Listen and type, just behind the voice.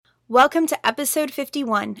Welcome to episode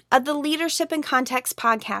 51 of the Leadership in Context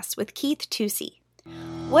podcast with Keith Tusi.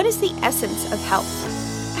 What is the essence of health?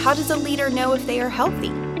 How does a leader know if they are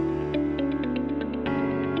healthy?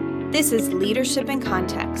 This is Leadership in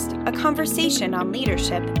Context, a conversation on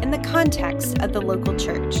leadership in the context of the local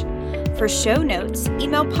church. For show notes,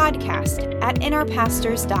 email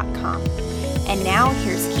podcast@nrpastors.com. And now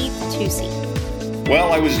here's Keith Tusi.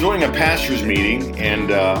 Well, I was doing a pastors meeting,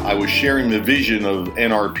 and I was sharing the vision of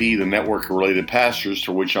NRP, the Network of Related Pastors,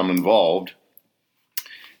 to which I'm involved.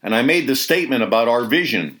 And I made the statement about our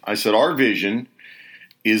vision. I said, our vision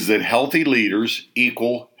is that healthy leaders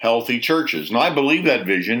equal healthy churches. And I believe that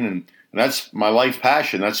vision, and that's my life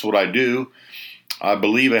passion. That's what I do. I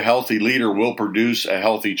believe a healthy leader will produce a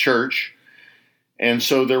healthy church. And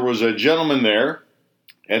so there was a gentleman there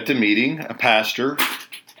at the meeting, a pastor,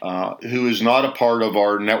 who is not a part of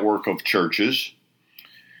our network of churches.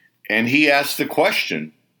 And he asked the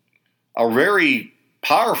question, a very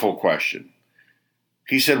powerful question.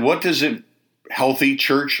 He said, what does a healthy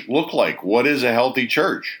church look like? What is a healthy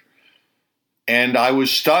church? And I was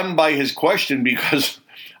stunned by his question because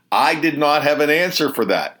I did not have an answer for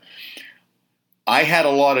that. I had a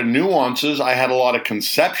lot of nuances. I had a lot of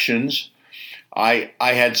conceptions. I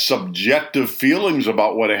had subjective feelings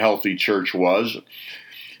about what a healthy church was.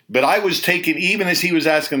 But I was taken, even as he was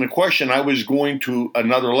asking the question, I was going to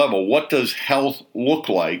another level. What does health look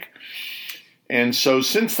like? And so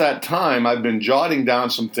since that time, I've been jotting down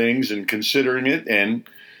some things and considering it and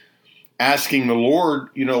asking the Lord,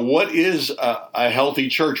 what is a healthy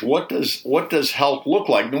church? What does health look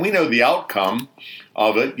like? And we know the outcome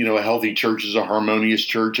of it. A healthy church is a harmonious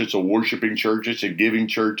church. It's a worshiping church. It's a giving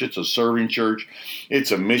church. It's a serving church.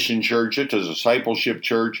 It's a mission church. It's a discipleship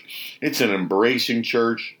church. It's an embracing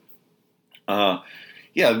church.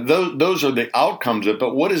 Those are the outcomes of it.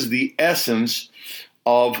 But what is the essence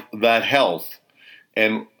of that health?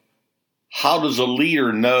 And how does a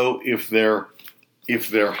leader know if they're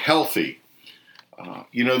healthy?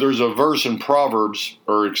 There's a verse in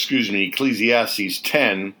Ecclesiastes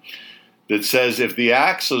 10 that says, if the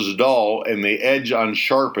axe is dull and the edge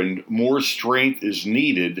unsharpened, more strength is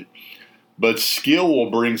needed, but skill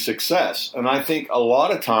will bring success. And I think a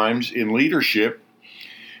lot of times in leadership,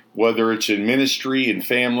 whether it's in ministry, in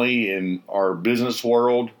family, in our business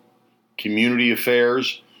world, community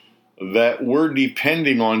affairs, that we're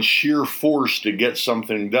depending on sheer force to get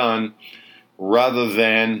something done rather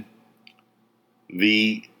than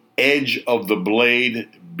the edge of the blade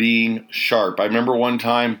being sharp. I remember one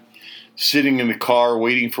time sitting in the car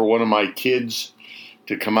waiting for one of my kids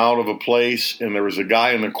to come out of a place, and there was a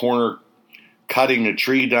guy in the corner cutting a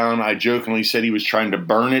tree down. I jokingly said he was trying to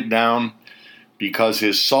burn it down because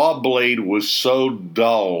his saw blade was so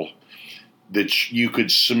dull that you could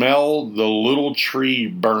smell the little tree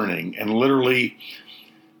burning. And literally,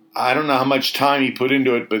 I don't know how much time he put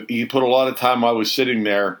into it, but he put a lot of time. I was sitting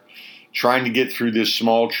there trying to get through this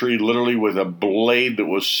small tree, literally with a blade that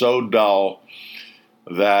was so dull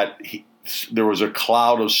that there was a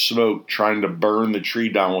cloud of smoke trying to burn the tree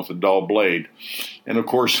down with a dull blade. And of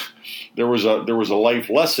course, there was a life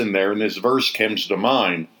lesson there, and this verse comes to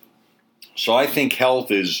mind. So I think health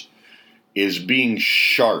is being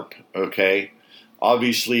sharp, okay?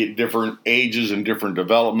 Obviously, at different ages and different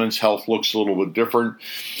developments, health looks a little bit different.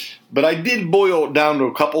 But I did boil it down to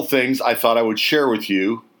a couple things I thought I would share with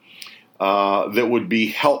you that would be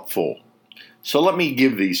helpful. So let me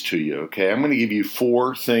give these to you, okay? I'm going to give you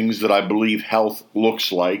 4 things that I believe health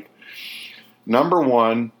looks like. Number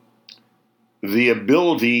 1, the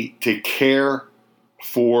ability to care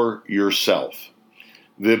for yourself.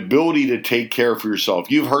 The ability to take care for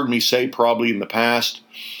yourself. You've heard me say probably in the past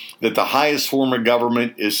that the highest form of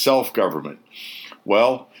government is self-government.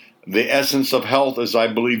 Well, the essence of health is,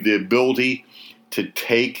 I believe, the ability to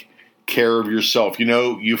take care of yourself.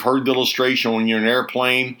 You've heard the illustration when you're in an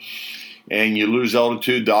airplane and you lose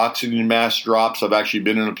altitude, the oxygen mask drops. I've actually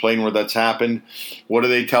been in a plane where that's happened. What do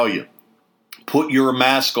they tell you? Put your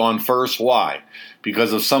mask on first. Why?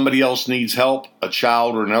 Because if somebody else needs help, a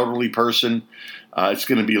child or an elderly person, it's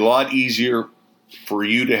going to be a lot easier for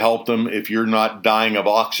you to help them if you're not dying of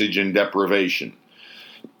oxygen deprivation.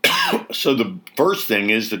 So the first thing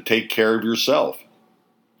is to take care of yourself.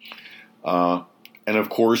 And of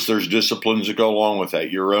course, there's disciplines that go along with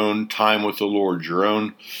that. Your own time with the Lord, your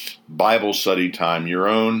own Bible study time, your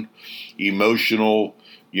own emotional,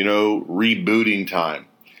 rebooting time.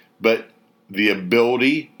 But the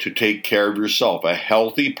ability to take care of yourself. A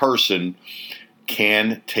healthy person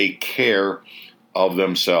can take care of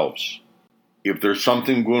themselves. If there's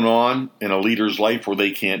something going on in a leader's life where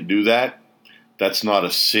they can't do that, that's not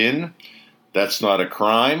a sin. That's not a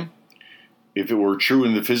crime. If it were true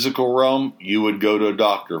in the physical realm, you would go to a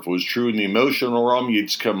doctor. If it was true in the emotional realm,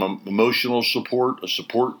 you'd come emotional support, a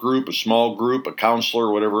support group, a small group, a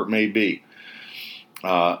counselor, whatever it may be.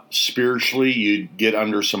 Spiritually, you'd get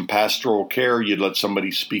under some pastoral care. You'd let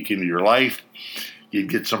somebody speak into your life. You'd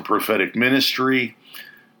get some prophetic ministry.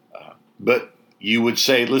 But you would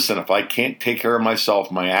say, listen, if I can't take care of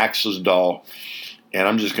myself, my axe is dull, and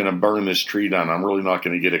I'm just going to burn this tree down. I'm really not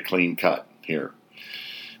going to get a clean cut here.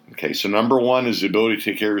 Okay, so number one is the ability to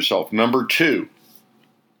take care of yourself. Number two,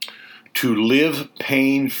 to live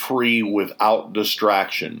pain-free without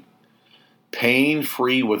distraction.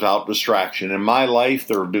 Pain-free without distraction. In my life,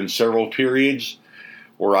 there have been several periods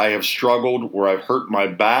where I have struggled, where I've hurt my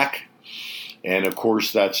back, and of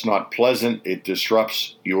course that's not pleasant. It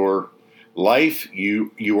disrupts your life.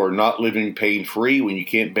 You are not living pain-free when you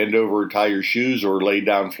can't bend over and tie your shoes or lay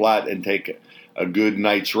down flat and take a good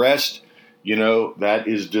night's rest. That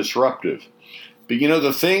is disruptive. But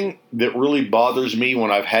the thing that really bothers me when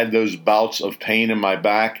I've had those bouts of pain in my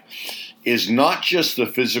back is not just the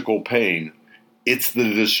physical pain, it's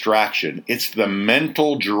the distraction. It's the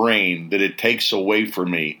mental drain that it takes away from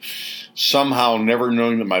me, somehow never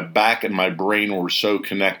knowing that my back and my brain were so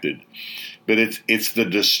connected. But it's the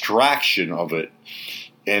distraction of it.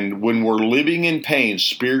 And when we're living in pain,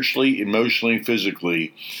 spiritually, emotionally,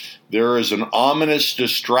 physically, there is an ominous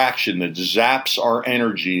distraction that zaps our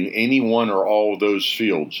energy in any one or all of those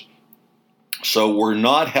fields. So we're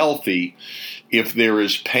not healthy if there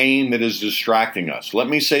is pain that is distracting us. Let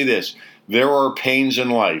me say this. There are pains in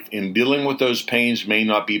life, and dealing with those pains may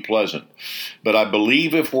not be pleasant. But I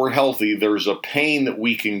believe if we're healthy, there's a pain that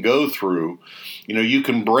we can go through. You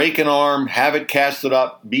can break an arm, have it casted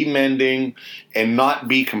up, be mending, and not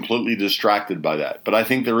be completely distracted by that. But I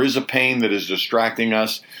think there is a pain that is distracting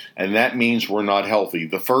us, and that means we're not healthy.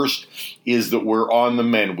 The first is that we're on the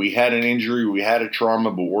mend. We had an injury, we had a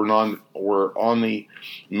trauma, but we're on the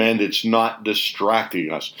mend. It's not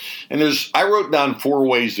distracting us. And I wrote down 4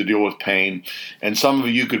 ways to deal with pain, and some of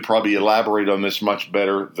you could probably elaborate on this much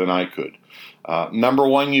better than I could. Number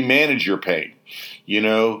 1, you manage your pain.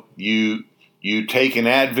 You take an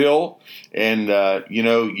Advil and,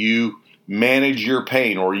 you manage your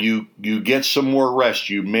pain, or you get some more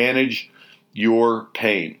rest. You manage your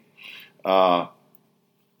pain. Number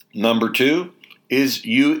 2 is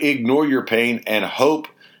you ignore your pain and hope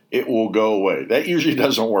it will go away. That usually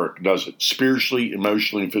doesn't work, does it? Spiritually,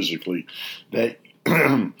 emotionally, physically. That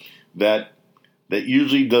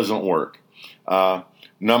usually doesn't work.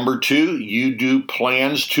 Number 2, you do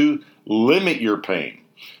plans to limit your pain.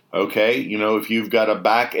 Okay, if you've got a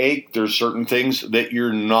backache, there's certain things that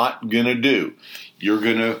you're not going to do. You're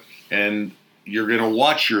going to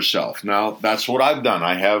watch yourself. Now, that's what I've done.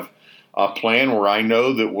 I have a plan where I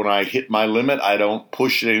know that when I hit my limit, I don't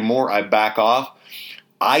push it anymore. I back off.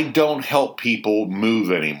 I don't help people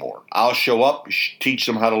move anymore. I'll show up, teach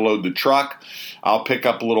them how to load the truck. I'll pick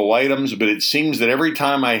up little items, but it seems that every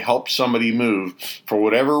time I help somebody move, for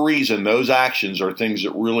whatever reason, those actions are things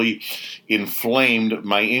that really inflamed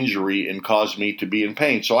my injury and caused me to be in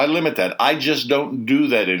pain. So I limit that. I just don't do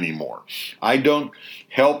that anymore. I don't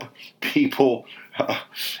help people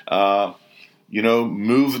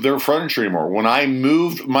move their furniture anymore. When I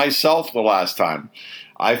moved myself the last time,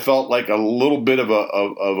 I felt like a little bit of a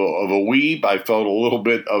weeb. I felt a little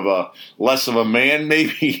bit of a less of a man,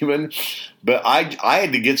 maybe even. But I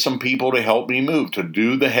had to get some people to help me move, to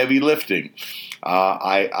do the heavy lifting.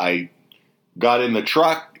 I got in the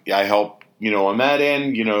truck. I helped, on that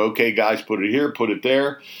end. Okay, guys, put it here, put it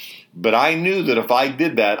there. But I knew that if I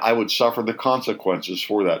did that, I would suffer the consequences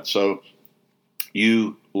for that. So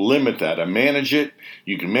you limit that. I manage it.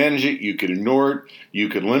 You can manage it. You can ignore it. You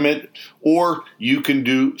can limit, or you can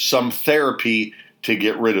do some therapy to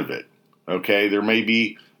get rid of it. Okay, there may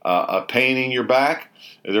be a pain in your back.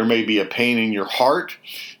 There may be a pain in your heart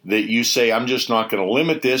that you say, I'm just not going to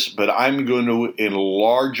limit this, but I'm going to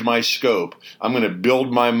enlarge my scope. I'm going to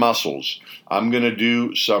build my muscles. I'm going to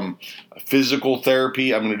do some physical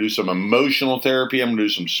therapy. I'm going to do some emotional therapy. I'm going to do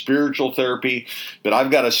some spiritual therapy, but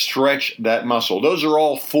I've got to stretch that muscle. Those are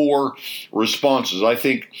all 4 responses. I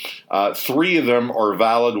think 3 of them are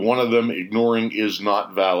valid. One of them, ignoring, is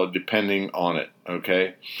not valid, depending on it.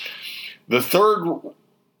 Okay. The third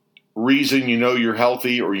reason you're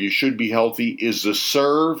healthy, or you should be healthy, is to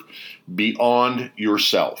serve beyond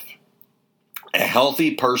yourself. A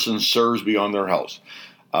healthy person serves beyond their health.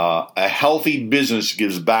 A healthy business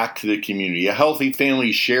gives back to the community. A healthy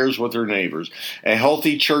family shares with their neighbors. A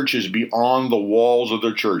healthy church is beyond the walls of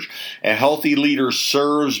their church. A healthy leader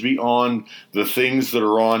serves beyond the things that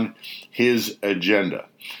are on his agenda.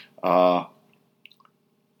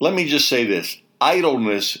 let me just say this.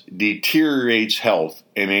 Idleness deteriorates health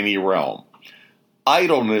in any realm.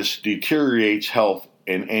 Idleness deteriorates health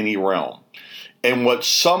in any realm. And what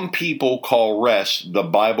some people call rest, the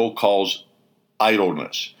Bible calls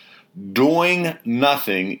idleness. Doing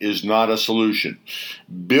nothing is not a solution.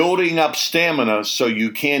 Building up stamina so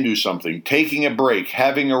you can do something, taking a break,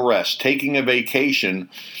 having a rest, taking a vacation,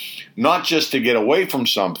 not just to get away from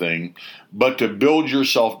something, but to build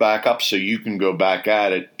yourself back up so you can go back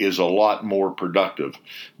at it, is a lot more productive.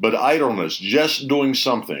 But idleness, just doing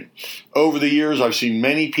something. Over the years, I've seen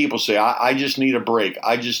many people say, I just need a break.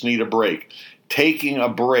 I just need a break. Taking a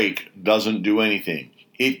break doesn't do anything.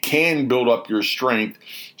 It can build up your strength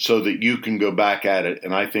so that you can go back at it,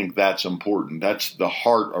 and I think that's important. That's the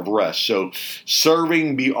heart of rest. So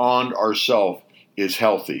serving beyond ourselves is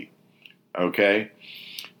healthy, okay?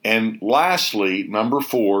 And lastly, number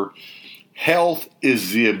 4, health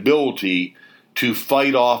is the ability to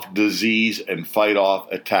fight off disease and fight off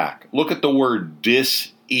attack. Look at the word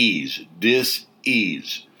dis-ease,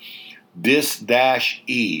 dis-ease,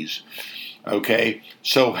 dis-ease, okay?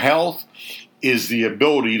 So health is the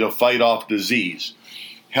ability to fight off disease.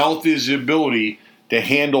 Health is the ability to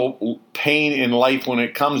handle pain in life when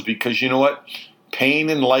it comes, because you know what? Pain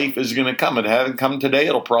in life is going to come. It hasn't come today.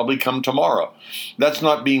 It'll probably come tomorrow. That's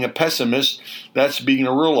not being a pessimist. That's being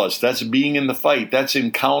a realist. That's being in the fight. That's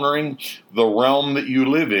encountering the realm that you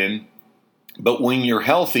live in. But when you're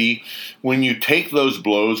healthy, when you take those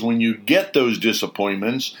blows, when you get those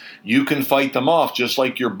disappointments, you can fight them off, just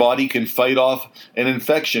like your body can fight off an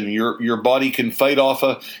infection. Your body can fight off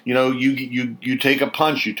you take a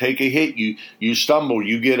punch, you take a hit, you stumble,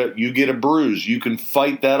 you get a bruise. You can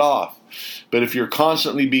fight that off. But if you're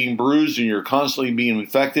constantly being bruised and you're constantly being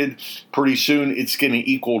infected, pretty soon it's going to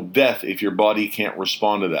equal death if your body can't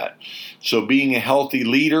respond to that. So being a healthy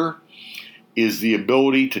leader is the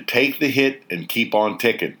ability to take the hit and keep on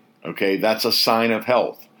ticking. Okay, that's a sign of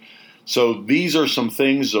health. So these are some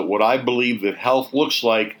things that what I believe that health looks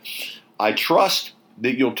like. I trust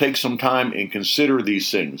that you'll take some time and consider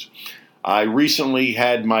these things. I recently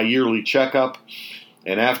had my yearly checkup,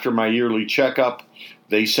 and after my yearly checkup,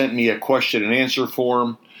 they sent me a question and answer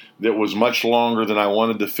form that was much longer than I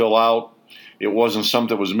wanted to fill out. It wasn't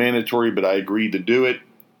something that was mandatory, but I agreed to do it.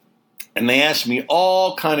 And they asked me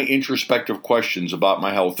all kind of introspective questions about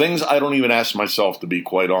my health, things I don't even ask myself, to be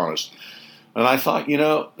quite honest. And I thought,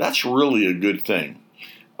 that's really a good thing.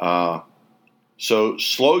 So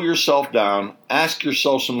slow yourself down, ask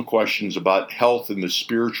yourself some questions about health in the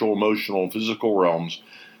spiritual, emotional, and physical realms.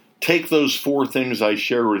 Take those 4 things I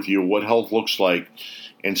shared with you, what health looks like,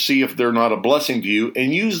 and see if they're not a blessing to you,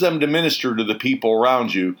 and use them to minister to the people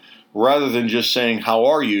around you. Rather than just saying, how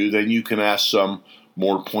are you? Then you can ask some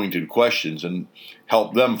more pointed questions and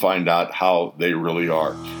help them find out how they really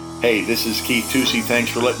are. Hey, this is Keith Tusey.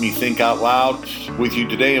 Thanks for letting me think out loud with you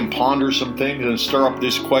today and ponder some things and stir up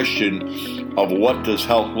this question of what does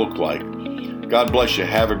health look like. God bless you.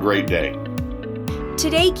 Have a great day.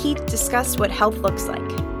 Today, Keith discussed what health looks like.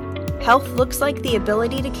 Health looks like the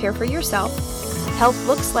ability to care for yourself. Health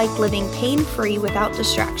looks like living pain-free without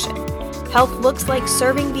distraction. Health looks like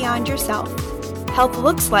serving beyond yourself. Health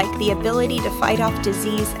looks like the ability to fight off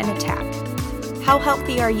disease and attack. How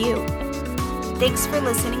healthy are you? Thanks for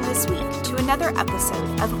listening this week to another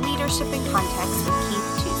episode of Leadership in Context with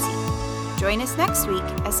Keith Tusey. Join us next week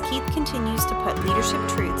as Keith continues to put leadership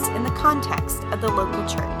truths in the context of the local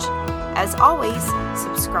church. As always,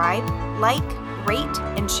 subscribe, like, rate,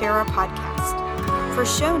 and share our podcast. For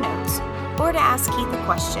show notes, or to ask Keith a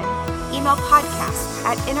question, email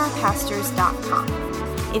podcast@innerpastors.com.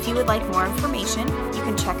 If you would like more information, you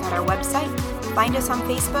can check out our website, find us on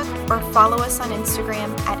Facebook, or follow us on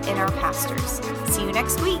Instagram @InOurPastors. See you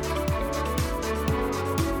next week.